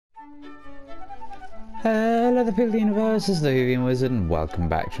Hello the people of the universe, this is the Whovian Wizard and welcome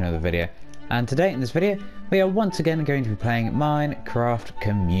back to another video. And today in this video, we are once again going to be playing Minecraft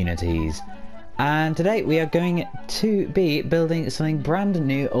Communities. And today we are going to be building something brand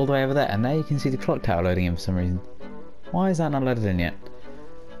new all the way over there. And there you can see the clock tower loading in for some reason. Why is that not loaded in yet?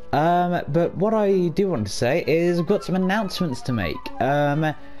 But what I do want to say is I've got some announcements to make.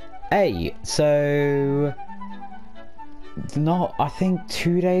 Not, I think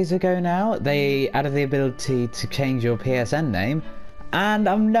 2 days ago now, they added the ability to change your PSN name, and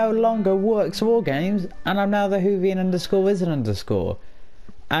I'm no longer Works Wargames, and I'm now the Whovian _Wizard_.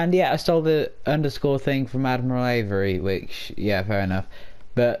 And yeah, I stole the underscore thing from Admiral Avery, which, yeah, fair enough.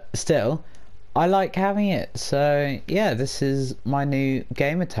 But still, I like having it, so yeah, this is my new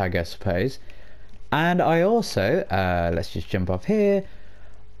gamer tag, I suppose. And I also, let's just jump off here,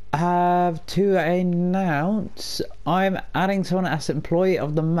 have to announce I'm adding someone as employee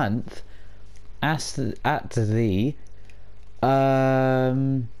of the month at the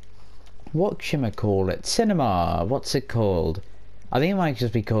whatchamacallit, cinema. What's it called? I think it might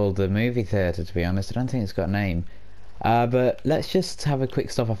just be called the movie theatre, to be honest. I don't think it's got a name. But let's just have a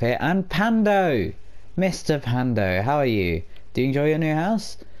quick stop off here. And Pando, Mr. Pando, how are you? Do you enjoy your new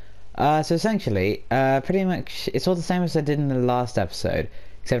house? So essentially, pretty much it's all the same as I did in the last episode.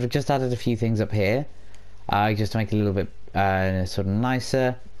 Except I've just added a few things up here, just to make it a little bit sort of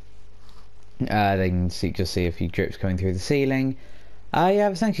nicer. They can just see a few drips coming through the ceiling. Yeah,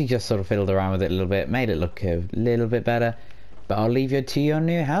 I've essentially just sort of fiddled around with it a little bit, made it look a little bit better. But I'll leave you to your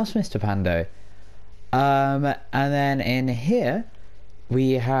new house, Mr. Pando. And then in here,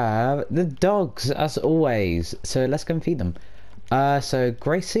 we have the dogs, as always. So let's go and feed them. So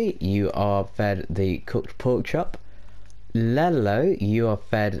Gracie, you are fed the cooked pork chop. Lello, you are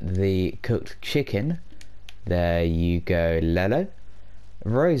fed the cooked chicken. There you go, Lello.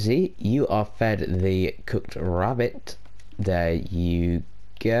 Rosie, you are fed the cooked rabbit. There you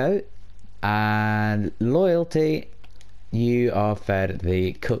go. And Loyalty, you are fed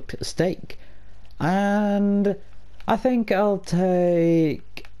the cooked steak. And I think I'll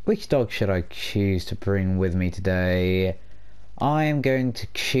take... Which dog should I choose to bring with me today? I am going to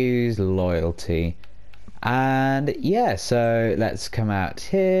choose Loyalty. And yeah, so let's come out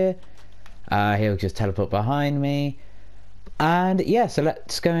here. He'll just teleport behind me. And yeah, so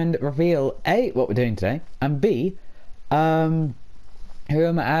let's go and reveal A, what we're doing today, and B, who I'm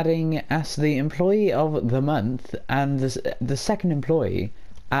adding as the employee of the month and the second employee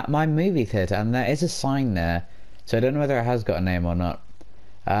at my movie theatre. And there is a sign there, so I don't know whether it has got a name or not.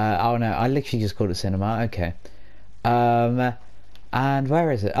 Oh no, I literally just called it cinema. Okay. And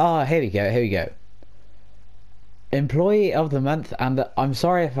where is it? Oh, here we go. Employee of the month, and I'm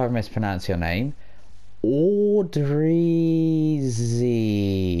sorry if I mispronounced your name, Audreezy.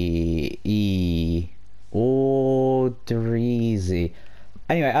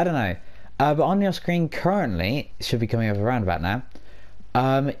 Anyway, I don't know. But on your screen currently, it should be coming up around about now.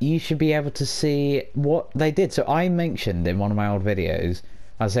 You should be able to see what they did. So I mentioned in one of my old videos.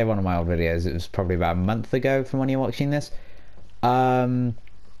 I say one of my old videos. It was probably about a month ago from when you're watching this. Actually,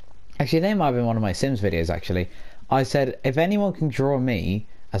 they might have been one of my Sims videos. Actually. I said, if anyone can draw me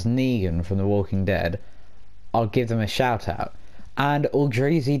as Negan from The Walking Dead, I'll give them a shout out. And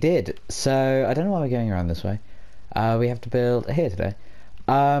Audreezy did. So, I don't know why we're going around this way. We have to build here today.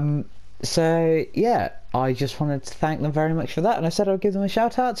 So, yeah, I just wanted to thank them very much for that. And I said I'll give them a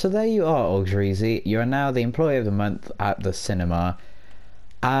shout out. So there you are, Audreezy. You are now the employee of the month at the cinema.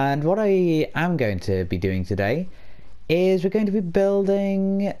 And what I am going to be doing today is we're going to be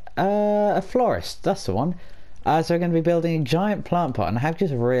building a florist. That's the one. So we're going to be building a giant plant pot, and I have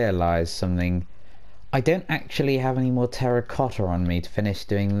just realised something. I don't actually have any more terracotta on me to finish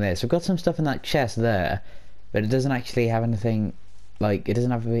doing this. I've got some stuff in that chest there, but it doesn't actually have anything, like, it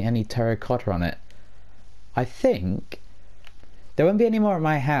doesn't have any terracotta on it. I think there won't be any more at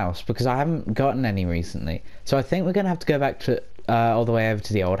my house, because I haven't gotten any recently. So I think we're going to have to go back to, all the way over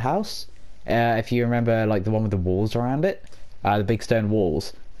to the old house. If you remember, like, the one with the walls around it, the big stone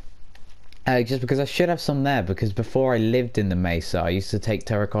walls. Just because I should have some there, because before I lived in the mesa I used to take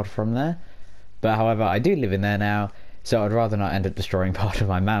terracotta from there, but however I do live in there now, so I'd rather not end up destroying part of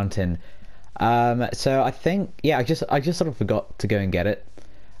my mountain. So I think, yeah, I just sort of forgot to go and get it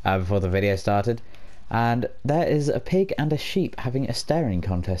before the video started, and there is a pig and a sheep having a staring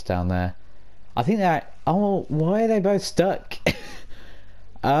contest down there. I think they're, oh, why are they both stuck?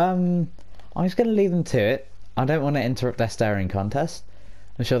 I'm just going to leave them to it. I don't want to interrupt their staring contest.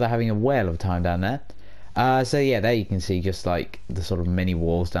 I'm sure they're having a whale of a time down there. So yeah, there you can see just like the sort of mini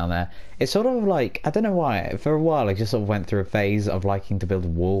walls down there. It's sort of like, I don't know why, for a while I just sort of went through a phase of liking to build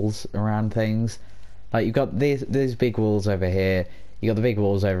walls around things. Like you've got these big walls over here, you got the big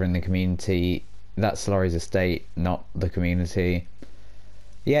walls over in the community. That's Laurie's estate, not the community.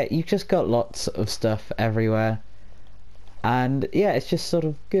 Yeah, you've just got lots of stuff everywhere. And yeah, it's just sort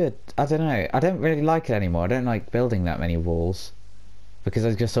of good. I don't know, I don't really like it anymore. I don't like building that many walls because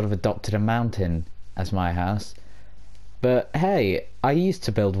I've just sort of adopted a mountain as my house. But hey, I used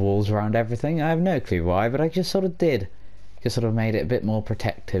to build walls around everything. I have no clue why, but I just sort of did. Just sort of made it a bit more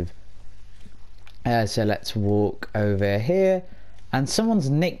protective. So let's walk over here. And someone's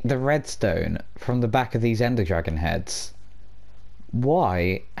nicked the redstone from the back of these Ender Dragon heads.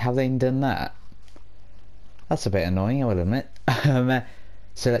 Why have they done that? That's a bit annoying, I will admit.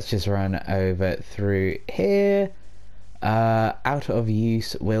 So let's just run over through here. Out of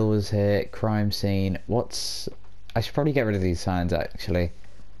use, Will was here, crime scene. I should probably get rid of these signs actually,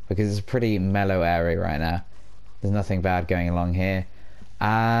 because it's a pretty mellow area right now. There's nothing bad going along here.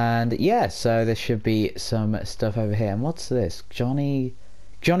 And yeah, so there should be some stuff over here. And what's this? Johnny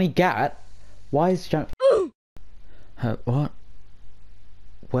Gat? Why is Johnny... What?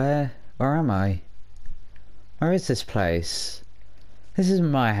 Where am I? Where is this place? This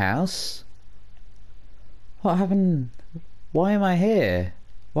isn't my house. What happened? Why am I here?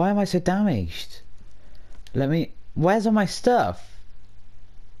 Why am I so damaged? Where's all my stuff?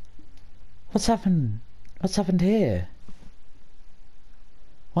 What's happened? What's happened here?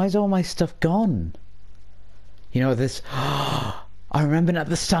 Why is all my stuff gone? You know this... I remember at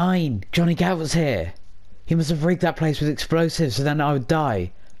the sign. Johnny Gat was here. He must have rigged that place with explosives so then I would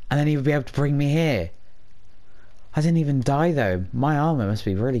die. And then he would be able to bring me here. I didn't even die though. My armor must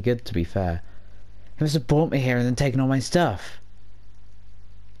be really good, to be fair. He must have brought me here and then taken all my stuff.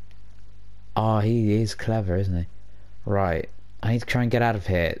 Oh, he is clever, isn't he? Right. I need to try and get out of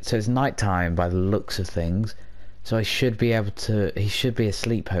here. So it's night time by the looks of things. So I should be able to... He should be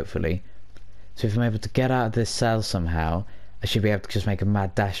asleep, hopefully. So if I'm able to get out of this cell somehow, I should be able to just make a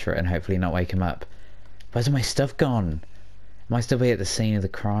mad dash for it and hopefully not wake him up. Where's all my stuff gone? Am I still be at the scene of the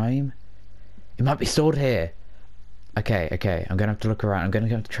crime? It might be stored here. Okay, I'm going to have to look around. I'm going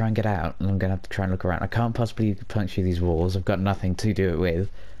to have to try and get out, and I'm going to have to try and look around. I can't possibly punch through these walls. I've got nothing to do it with.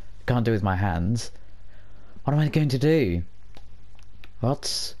 I can't do it with my hands. What am I going to do?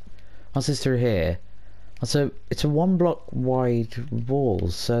 What's this through here? It's a 1 block wide wall,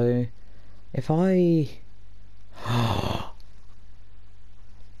 so if I...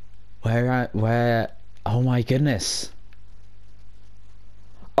 Where... Oh my goodness.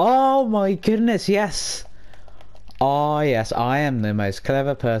 Oh my goodness, yes! Oh yes, I am the most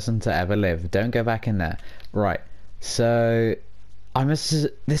clever person to ever live. Don't go back in there. Right, so...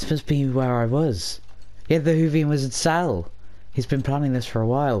 This must be where I was. Yeah, the Whovian wizard Sal. He's been planning this for a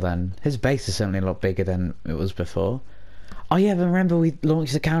while then. His base is certainly a lot bigger than it was before. Oh yeah, but remember we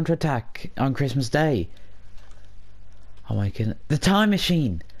launched a counterattack on Christmas Day. Oh my goodness. The time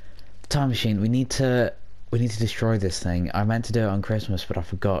machine! The time machine. We need to destroy this thing. I meant to do it on Christmas, but I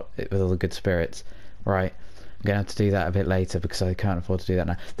forgot it with all the good spirits. Right. I'm going to have to do that a bit later because I can't afford to do that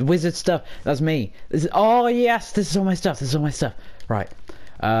now. The wizard stuff! That's me! Oh yes! This is all my stuff! This is all my stuff! Right.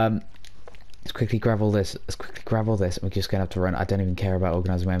 Let's quickly grab all this. We're just going to have to run. I don't even care about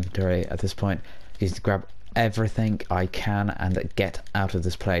organising my inventory at this point. Just grab everything I can and get out of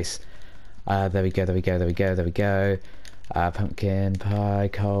this place. There we go. Pumpkin pie,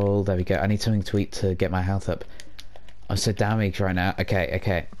 coal. There we go. I need something to eat to get my health up. I'm so damaged right now.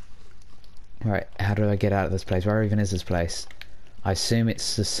 Okay. Right, how do I get out of this place? Where even is this place? I assume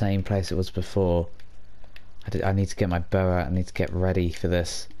it's the same place it was before. I need to get my bow out. I need to get ready for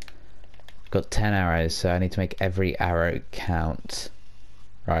this. I've got 10 arrows, so I need to make every arrow count.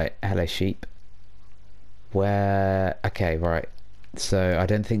 Right, hello sheep. Where... Okay, right. So, I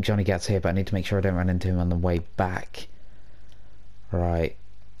don't think Johnny gets here, but I need to make sure I don't run into him on the way back. Right.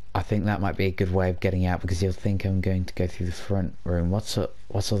 I think that might be a good way of getting out, because he'll think I'm going to go through the front room. What's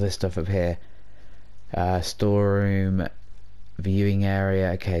all this stuff up here? Storeroom, viewing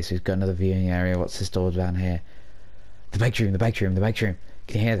area. Okay, so we've got another viewing area. What's this door down here? The bedroom. Can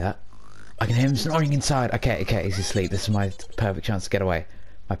you hear that? I can hear him snoring inside. Okay, he's asleep. This is my perfect chance to get away.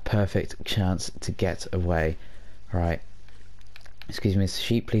 Right. Excuse me, Mr.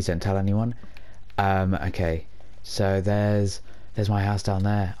 Sheep, please don't tell anyone. Okay, so there's my house down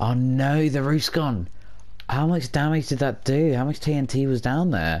there. Oh no, the roof's gone. How much damage did that do? How much TNT was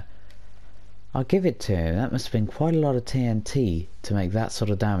down there? I'll give it to him. That must have been quite a lot of TNT to make that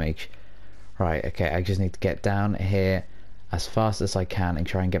sort of damage. Right, okay, I just need to get down here as fast as I can and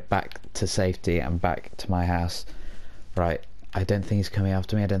try and get back to safety and back to my house. Right, I don't think he's coming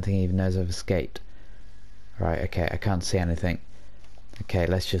after me. I don't think he even knows I've escaped. Right, okay, I can't see anything. Okay,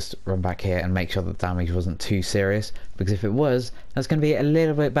 let's just run back here and make sure that the damage wasn't too serious, because if it was, that's going to be a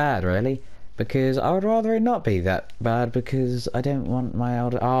little bit bad, really. Because I would rather it not be that bad, because I don't want my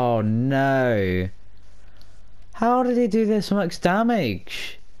elder... Oh, no! How did he do this much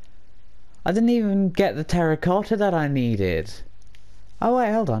damage? I didn't even get the terracotta that I needed. Oh,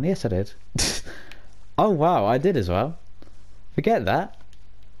 wait, hold on. Yes, I did. Oh, wow, I did as well. Forget that.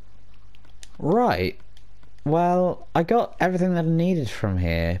 Right. Well, I got everything that I needed from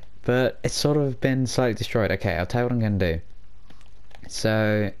here, but it's sort of been slightly destroyed. Okay, I'll tell you what I'm going to do.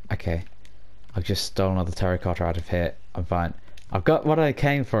 So, okay. I've just stolen all the terracotta out of here. I'm fine. I've got what I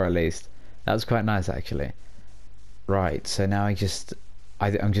came for, at least. That was quite nice, actually. Right, so now I'm just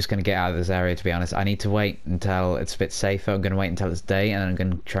going to get out of this area, to be honest. I need to wait until it's a bit safer. I'm going to wait until it's day, and then I'm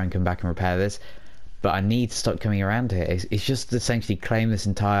going to try and come back and repair this. But I need to stop coming around here. It's just essentially claim this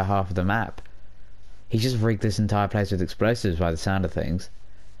entire half of the map. He just rigged this entire place with explosives by the sound of things.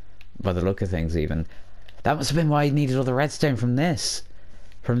 By the look of things, even. That must have been why he needed all the redstone from this.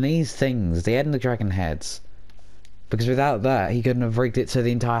 From these things, the head and the dragon heads. Because without that, he couldn't have rigged it so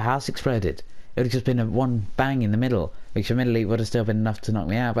the entire house exploded. It would have just been a one bang in the middle, which admittedly would have still been enough to knock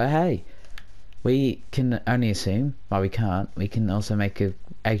me out. But hey, we can only assume. Well, we can't. We can also make a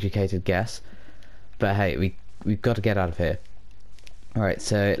educated guess. But hey, we've got to get out of here. Alright,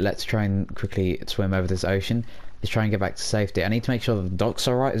 so let's try and quickly swim over this ocean. Let's try and get back to safety. I need to make sure that the dock's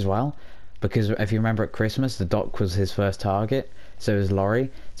alright as well. Because if you remember at Christmas, the dock was his first target. So was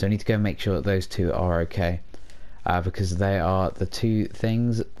Laurie. So I need to go and make sure that those two are okay. Because they are the two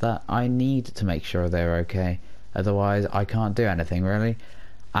things that I need to make sure they're okay. Otherwise, I can't do anything, really.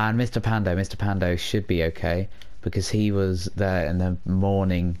 And Mr. Pando should be okay. Because he was there in the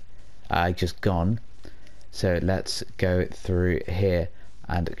morning, just gone. So let's go through here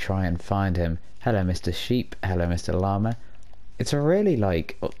and try and find him. Hello, Mr. Sheep. Hello, Mr. Llama. It's a really,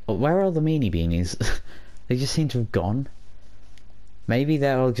 like... Where are all the meanie beanies? They just seem to have gone. Maybe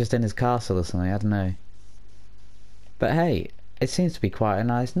they're all just in his castle or something. I don't know. But hey, it seems to be quite a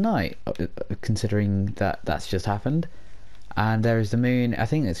nice night, considering that that's just happened. And there is the moon. I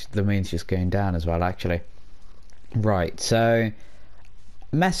think the moon's just going down as well, actually. Right, so...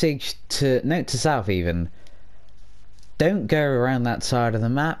 Message to... Note to self, even. Don't go around that side of the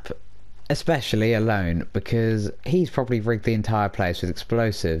map, especially alone, because he's probably rigged the entire place with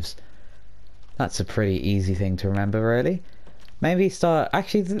explosives. That's a pretty easy thing to remember, really. Maybe start...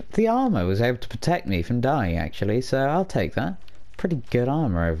 Actually, the armor was able to protect me from dying, actually, so I'll take that. Pretty good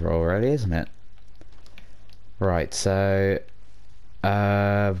armor overall, really, isn't it? Right, so...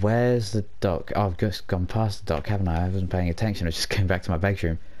 where's the dock? Oh, I've just gone past the dock, haven't I? I wasn't paying attention, I was just going back to my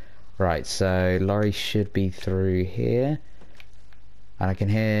bedroom. Right, so Laurie should be through here. And I can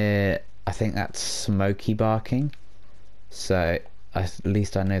hear... I think that's Smokey barking. So, at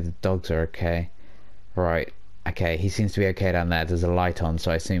least I know the dogs are okay. Right. Okay, he seems to be okay down there. There's a light on,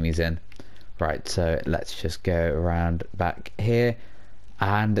 so I assume he's in. Right, so let's just go around back here.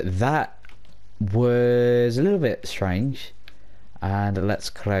 And that was a little bit strange. And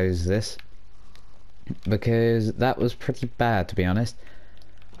let's close this. Because that was pretty bad, to be honest.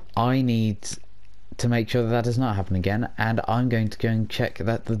 I need to make sure that that does not happen again. And I'm going to go and check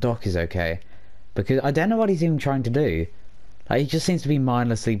that the dock is okay. Because I don't know what he's even trying to do. Like, he just seems to be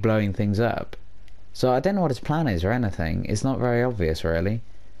mindlessly blowing things up. So I don't know what his plan is or anything. It's not very obvious, really.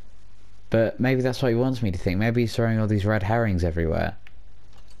 But maybe that's what he wants me to think. Maybe he's throwing all these red herrings everywhere.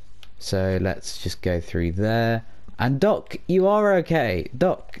 So let's just go through there. And Doc, you are okay.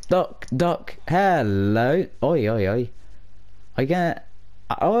 Doc. Hello. Oi, oi, oi. I get...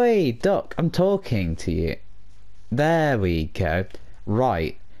 Oi, Doc, I'm talking to you. There we go.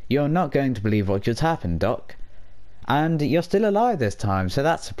 Right. You're not going to believe what just happened, Doc. And you're still alive this time, so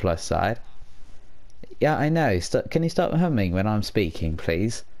that's a plus side. Yeah, I know. Can you stop humming when I'm speaking,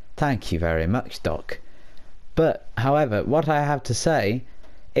 please? Thank you very much, Doc. But, however, what I have to say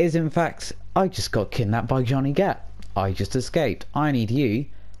is, in fact, I just got kidnapped by Johnny Gat. I just escaped. I need you,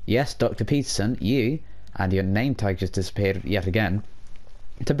 yes, Dr. Peterson, you, and your name tag just disappeared yet again,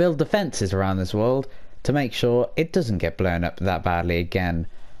 to build defences around this world to make sure it doesn't get blown up that badly again.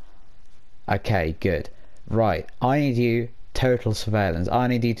 Okay, good. Right, I need you, total surveillance. I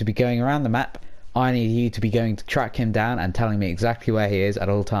need you to be going around the map. I need you to be going to track him down and telling me exactly where he is at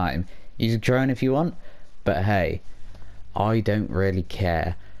all time. Use a drone if you want, but hey, I don't really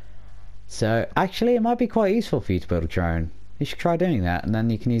care. So, actually, it might be quite useful for you to build a drone. You should try doing that, and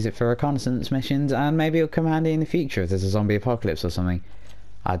then you can use it for reconnaissance missions, and maybe it'll come handy in the future if there's a zombie apocalypse or something.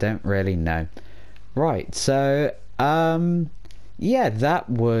 I don't really know. Right, so, yeah, that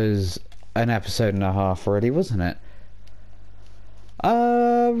was an episode and a half already, wasn't it?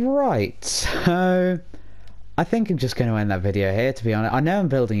 Right, so I think I'm just going to end that video here, to be honest. I know I'm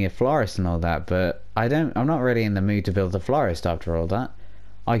building a florist and all that, but I'm not really in the mood to build a florist after all that.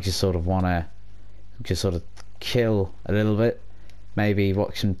 I just sort of want to just sort of chill a little bit, maybe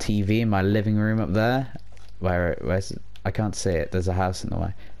watch some TV in my living room up there. Where's it? I can't see it, there's a house in the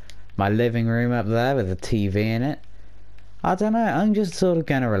way. My living room up there with a TV in it. I don't know, I'm just sort of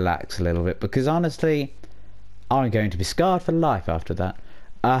going to relax a little bit, because honestly I'm going to be scarred for life after that.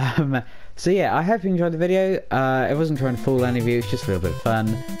 So yeah, I hope you enjoyed the video. It wasn't trying to fool any of you, it's just a little bit of fun.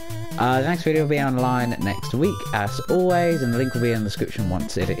 The next video will be online next week, as always, and the link will be in the description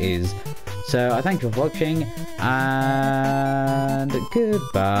once it is. So I thank you for watching, and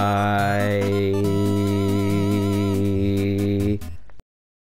goodbye.